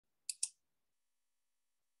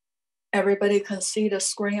Everybody can see the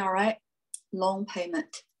screen, all right? Loan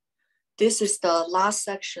payment. This is the last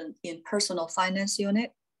section in personal finance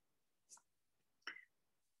unit.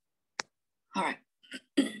 All right.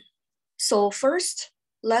 So first,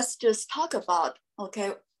 let's just talk about,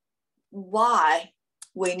 okay, why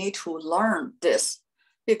we need to learn this,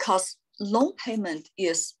 because loan payment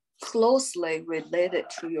is closely related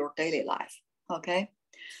to your daily life, okay?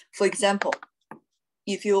 For example,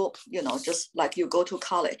 if you just like you go to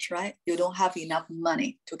college, right? You don't have enough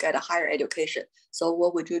money to get a higher education. So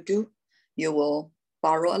what would you do? You will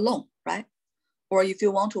borrow a loan, right? Or if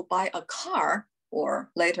you want to buy a car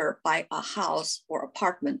or later buy a house or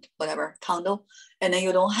apartment, whatever, condo, and then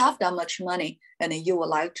you don't have that much money, and then you would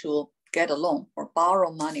like to get a loan or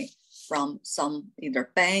borrow money from some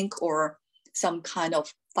either bank or some kind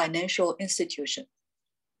of financial institution.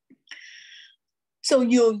 So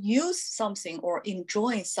you use something or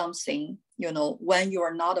enjoy something, when you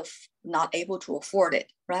are not able to afford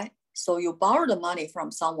it, right? So you borrow the money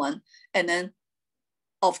from someone, and then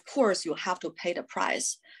of course you have to pay the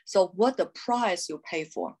price. So what the price you pay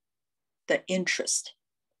for? The interest,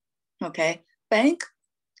 okay? Bank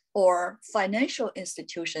or financial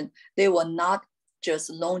institution, they will not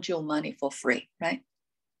just loan you money for free, right?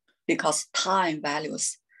 Because time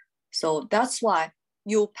values. So that's why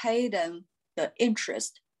you pay them the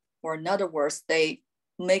interest, or in other words, they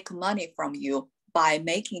make money from you by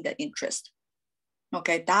making the interest.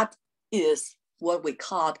 Okay, that is what we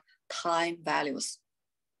call time values.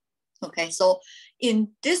 Okay, so in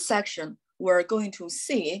this section, we're going to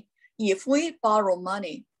see if we borrow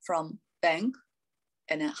money from bank,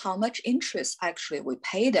 and then how much interest actually we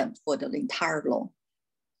pay them for the entire loan.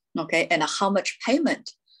 Okay, and how much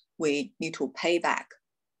payment we need to pay back,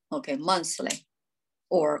 okay, monthly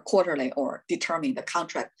or quarterly, or determine the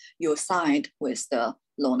contract you signed with the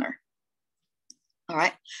loaner. All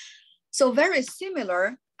right, so very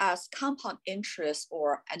similar as compound interest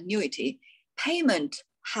or annuity, payment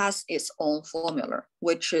has its own formula,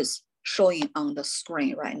 which is showing on the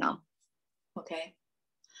screen right now, okay?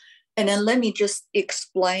 And then let me just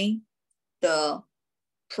explain the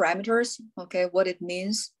parameters, okay, what it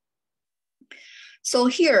means. So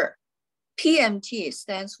here, PMT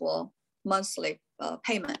stands for monthly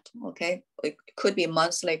payment, okay? It could be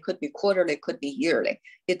monthly, could be quarterly, could be yearly.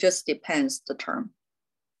 It just depends the term.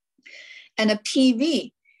 And a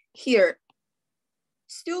PV here,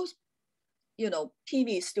 still,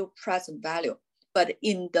 PV is still present value, but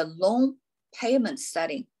in the loan payment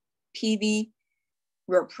setting, PV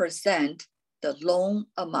represent the loan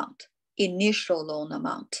amount, initial loan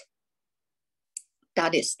amount.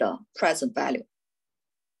 That is the present value.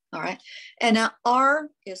 All right, and then R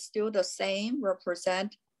is still the same,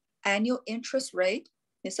 represent annual interest rate,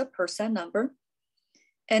 it's a percent number.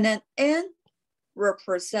 And then N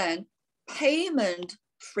represent payment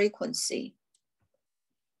frequency.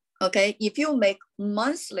 Okay, if you make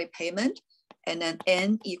monthly payment, and then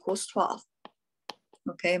N equals 12.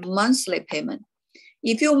 Okay, monthly payment.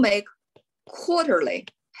 If you make quarterly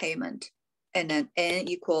payment, and then N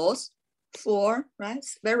equals 4, right?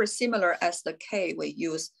 It's very similar as the K we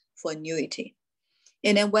use for annuity.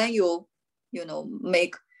 And then when you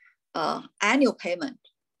make annual payment,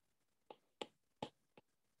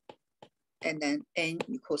 and then N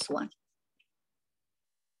equals 1.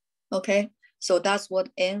 Okay, so that's what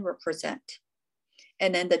N represent.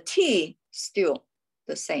 And then the T still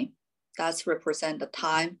the same. That's represent the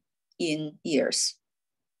time in years.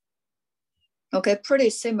 Okay, pretty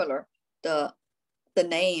similar. The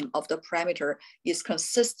name of the parameter is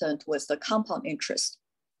consistent with the compound interest.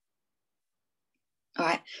 All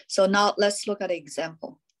right, so now let's look at an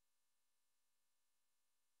example.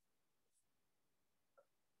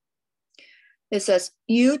 It says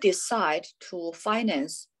you decide to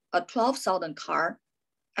finance a 12,000 car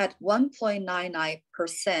at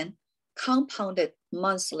 1.99% compounded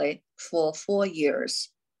monthly for 4 years.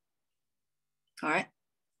 All right,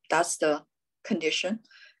 that's the condition.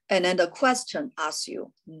 And then the question asks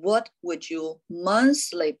you, what would your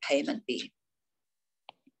monthly payment be?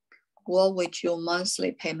 What would your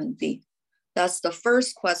monthly payment be? That's the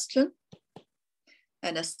first question.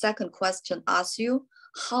 And the second question asks you,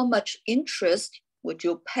 how much interest would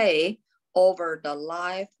you pay over the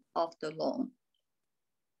life of the loan?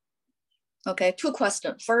 Okay, 2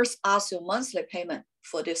 questions. First, ask you monthly payment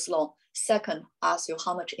for this loan. Second, ask you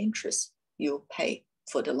how much interest you pay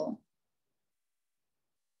for the loan.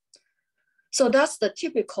 So that's the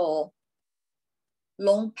typical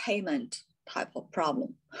loan payment type of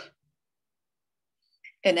problem.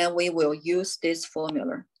 And then we will use this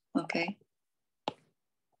formula, okay?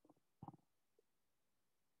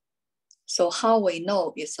 So how we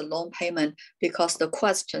know it's a loan payment? Because the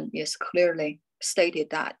question is clearly stated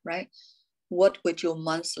that, right? What would your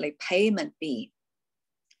monthly payment be?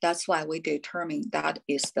 That's why we determine that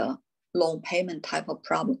is the loan payment type of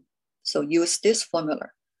problem. So use this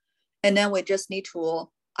formula. And then we just need to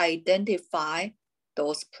identify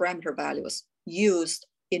those parameter values used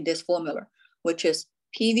in this formula, which is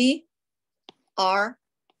PV, R,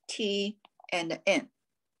 T, and N.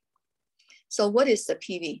 So what is the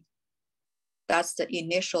PV? That's the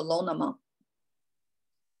initial loan amount.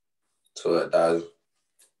 12,000.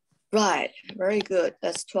 Right, very good.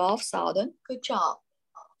 That's 12,000. Good job.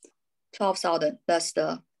 12,000, that's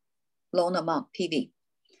the loan amount, PV.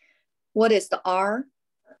 What is the R?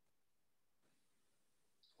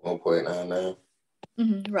 1.99.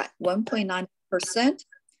 Right, 1.9%,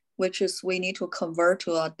 which is we need to convert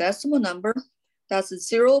to a decimal number. That's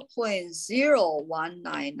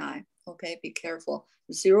 0.0199. Okay, be careful.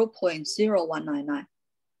 0.0199.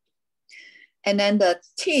 And then the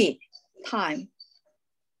T time.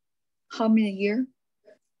 How many years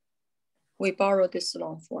we borrow this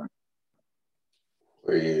loan for?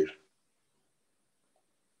 4 years.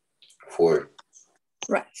 4.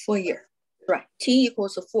 Right, 4 years. Right, T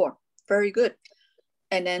equals 4. Very good.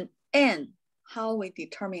 And then N, how we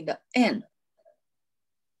determine the N?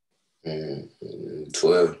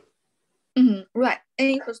 12. Right, N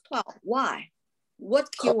equals 12. Why?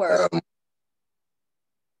 What keyword?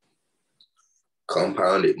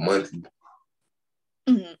 Compounded monthly.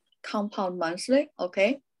 Compound monthly,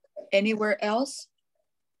 okay. Anywhere else?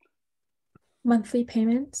 Monthly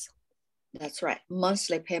payments. That's right,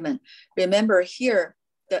 monthly payment. Remember here,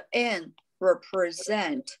 the N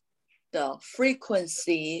represent the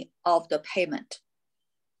frequency of the payment.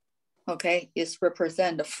 Okay, it's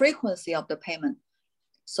represent the frequency of the payment.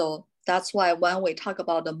 So that's why when we talk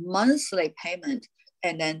about the monthly payment,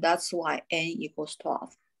 and then that's why N equals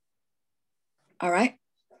 12. All right.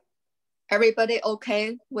 Everybody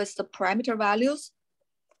okay with the parameter values?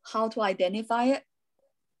 How to identify it?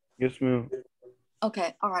 Yes, ma'am.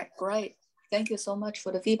 Okay, all right, great. Thank you so much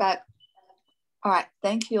for the feedback. All right,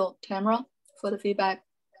 thank you, Tamara, for the feedback.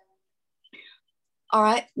 All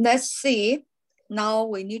right, let's see. Now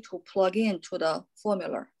we need to plug into the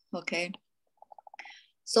formula, okay?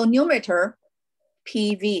 So numerator,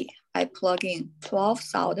 PV, I plug in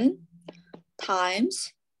 12,000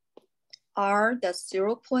 times R, that's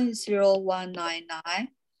 0.0199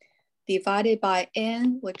 divided by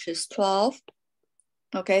N, which is 12.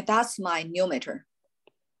 Okay, that's my numerator.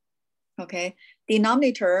 Okay,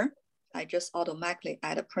 denominator, I just automatically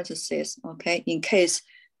add a parenthesis, okay, in case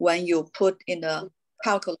when you put in the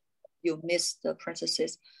calculator, you miss the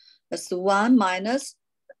parenthesis. That's 1 minus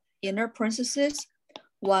inner parenthesis,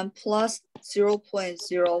 1 plus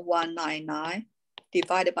 0.0199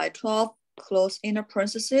 divided by 12, close inner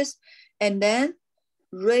parenthesis, and then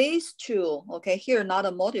raised to, okay, here not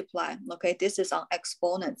a multiply, okay, this is on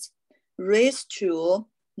exponents, raised to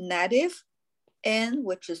negative N,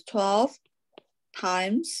 which is 12,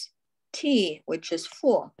 times T, which is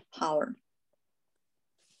 4 power.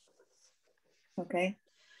 Okay,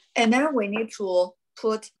 and then we need to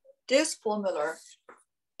put this formula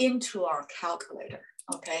into our calculator.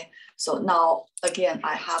 Okay, so now again,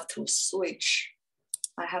 I have to switch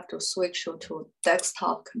you to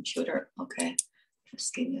desktop computer. Okay,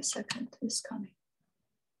 just give me a second, it's coming.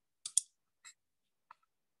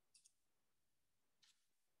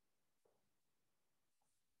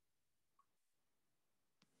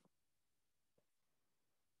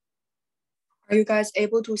 Are you guys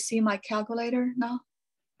able to see my calculator now?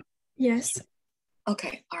 Yes.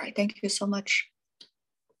 Okay, all right, thank you so much.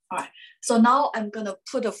 All right, so now I'm gonna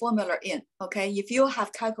put the formula in, okay? If you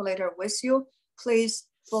have calculator with you, please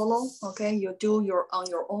follow, okay? You do on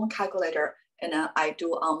your own calculator, and then I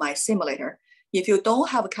do on my simulator. If you don't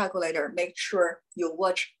have a calculator, make sure you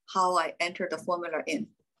watch how I enter the formula in,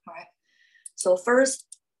 all right? So first,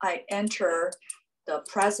 I enter the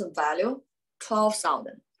present value,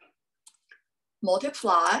 12,000.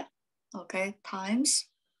 Multiply, okay, times,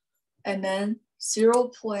 and then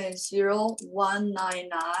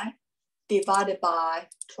 0.0199 divided by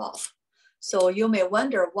 12. So you may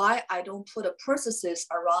wonder why I don't put a parenthesis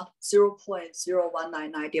around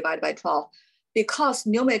 0.0199 divided by 12. Because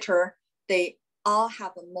numerator, they all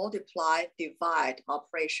have a multiply divide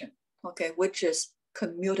operation, okay, which is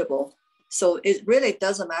commutable. So it really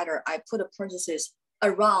doesn't matter. I put a parenthesis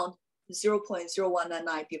around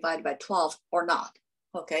 0.0199 divided by 12 or not,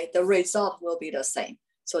 okay? The result will be the same.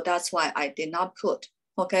 So that's why I did not put,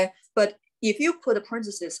 okay? But if you put a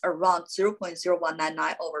parenthesis around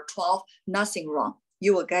 0.0199 over 12, nothing wrong.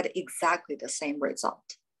 You will get exactly the same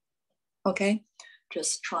result, okay?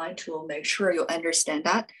 Just trying to make sure you understand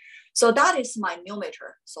that. So that is my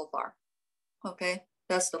numerator so far, okay?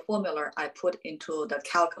 That's the formula I put into the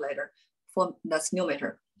calculator. That's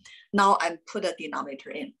numerator. Now I put a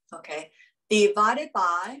denominator in, okay? Divided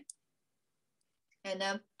by, and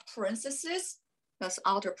then parentheses, that's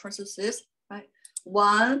outer parentheses, right?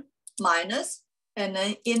 1 minus, and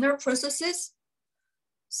then inner parentheses,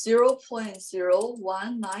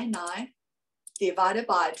 0.0199 divided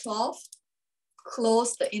by 12,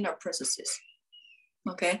 close the inner parentheses,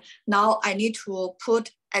 okay? Now I need to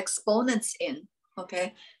put exponents in,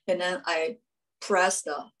 okay? And then I press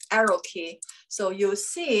the arrow key. So you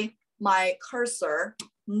see my cursor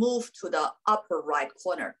move to the upper right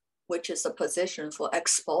corner, which is the position for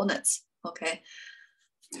exponents, okay?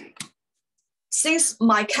 Since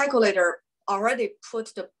my calculator already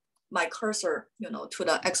put my cursor, to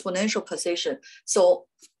the exponential position, so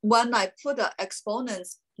when I put the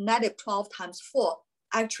exponents -12 times 4,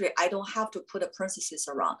 actually I don't have to put a parenthesis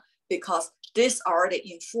around because this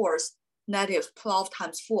already enforced -12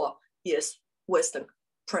 times 4 is with the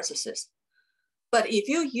parenthesis. But if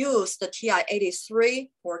you use the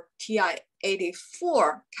TI-83 or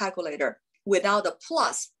TI-84 calculator without the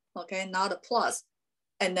plus, okay, not a plus,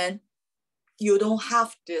 and then you don't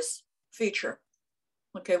have this feature,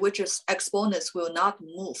 okay, which is exponents will not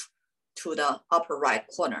move to the upper right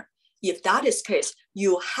corner. If that is the case,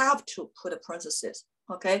 you have to put a parenthesis,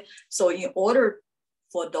 okay? So in order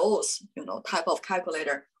for those, type of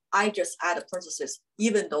calculator, I just add a parenthesis,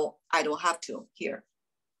 even though I don't have to here.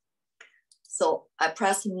 So I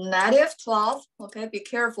press -12, okay? Be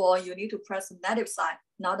careful, you need to press the negative sign,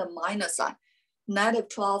 not the minus sign.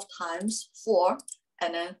 -12 times 4,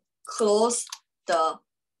 and then close the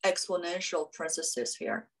exponential parenthesis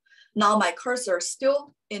here. Now my cursor is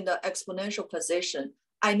still in the exponential position.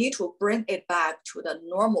 I need to bring it back to the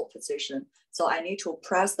normal position. So I need to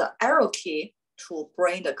press the arrow key to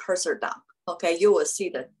bring the cursor down. Okay, you will see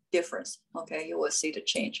the difference. Okay, you will see the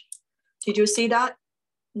change. Did you see that?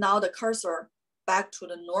 Now the cursor back to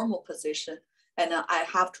the normal position, and then I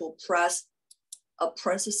have to press a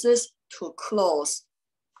parenthesis to close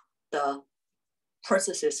the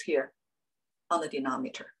parenthesis here on the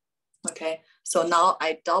denominator. Okay, so now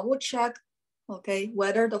I double check, okay,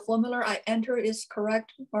 whether the formula I enter is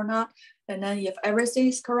correct or not. And then if everything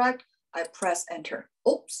is correct, I press enter.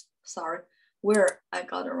 Oops, sorry, where I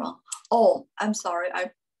got it wrong. Oh, I'm sorry,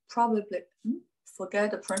 I probably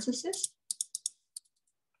forget the parenthesis.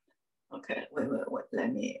 Okay, wait,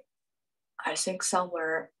 let me, I think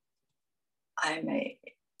somewhere I may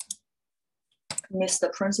miss the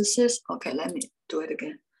parenthesis. Okay, let me do it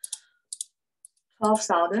again.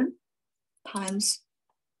 12,000 times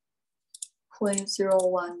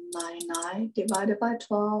 0.0199 divided by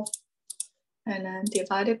 12, and then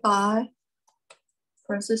divided by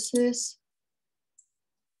parenthesis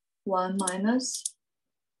 1 minus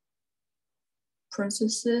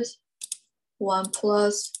parenthesis 1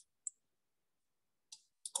 plus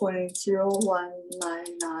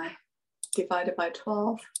 0.0199 divided by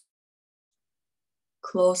 12,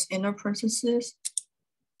 close inner parenthesis,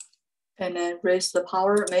 and then raise the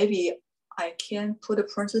power. Maybe I can put a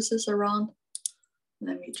parenthesis around.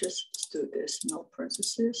 Let me just do this, no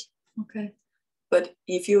parenthesis, okay? But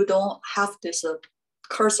if you don't have this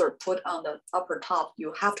cursor put on the upper top,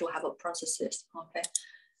 you have to have a parenthesis, okay?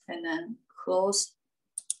 And then close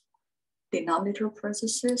denominator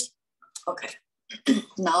parenthesis, okay.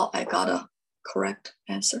 Now I got a correct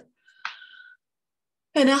answer.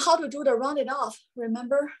 And then how to do the round it off,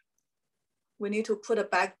 remember? We need to put a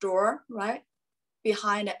back door, right?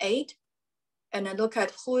 Behind the 8, and then look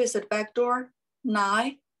at who is the back door,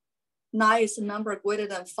 9. 9 is a number greater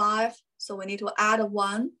than 5, so we need to add a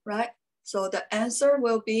 1, right? So the answer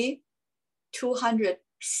will be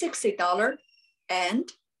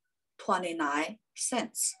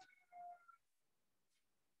 $260.29.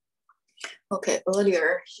 Okay,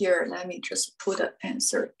 earlier here, let me just put the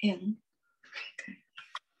answer in. Okay.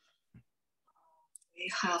 We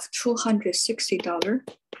have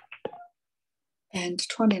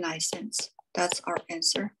 $260.29. That's our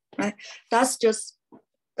answer, right? That's just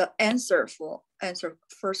the answer for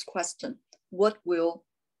first question. What will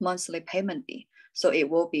monthly payment be? So it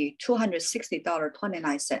will be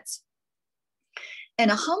 $260.29.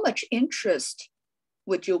 And how much interest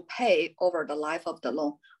would you pay over the life of the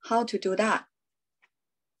loan? How to do that?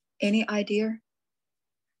 Any idea?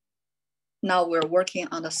 Now we're working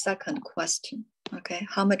on the second question, okay?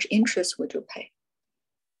 How much interest would you pay?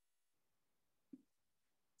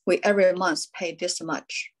 We every month pay this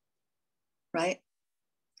much, right?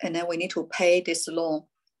 And then we need to pay this loan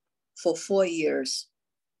for 4 years.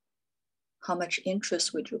 how much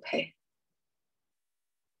interest would you pay?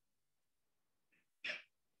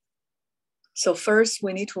 So first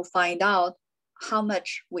we need to find out how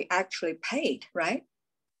much we actually paid, right?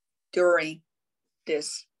 During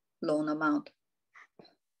this loan amount,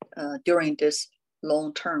 during this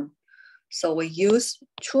loan term. So we use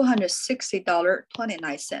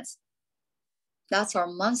 $260.29. That's our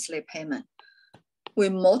monthly payment. We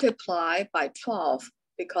multiply by 12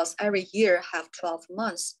 because every year have 12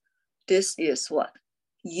 months. This is what?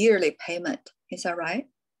 Yearly payment, is that right?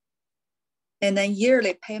 And then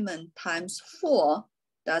yearly payment times 4,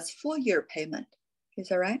 that's 4-year payment, is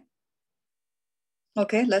that right?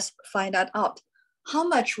 Okay, let's find that out. How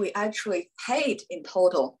much we actually paid in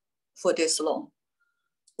total for this loan?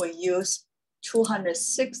 We use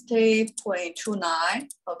 260.29.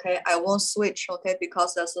 Okay, I won't switch, okay,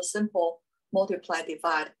 because that's a simple multiply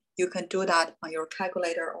divide. You can do that on your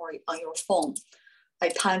calculator or on your phone. I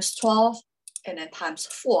times 12 and then times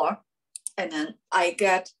 4, and then I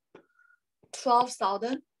get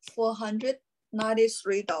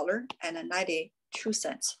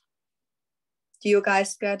 $12,493.92. Do you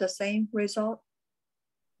guys get the same result?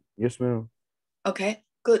 Yes, ma'am. Okay,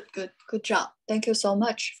 good job. Thank you so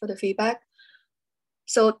much for the feedback.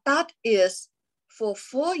 So that is for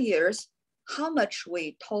 4 years, how much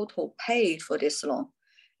we total paid for this loan.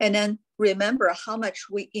 And then remember how much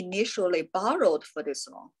we initially borrowed for this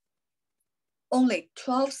loan. Only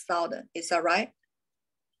 $12,000, is that right?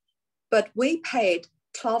 But we paid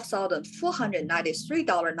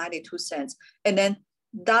 $12,493.92. And then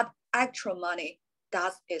that actual money,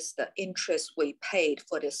 that is the interest we paid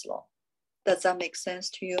for this loan. Does that make sense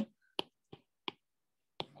to you?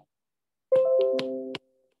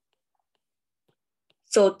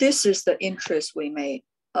 So this is the interest we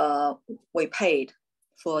paid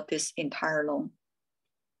for this entire loan.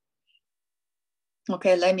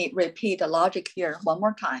 Okay, let me repeat the logic here one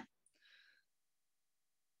more time.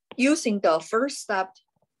 Using the first step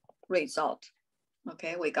result,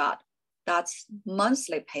 okay, we got, that's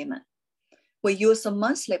monthly payment. We use the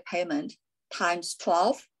monthly payment times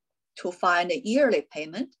 12 to find the yearly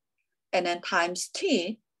payment, and then times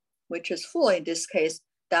T, which is 4 in this case,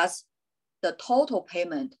 that's the total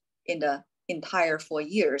payment in the entire 4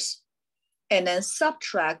 years. And then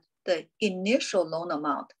subtract the initial loan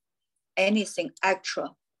amount, anything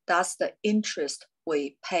extra, that's the interest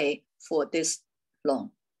we pay for this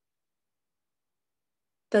loan.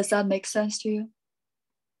 Does that make sense to you?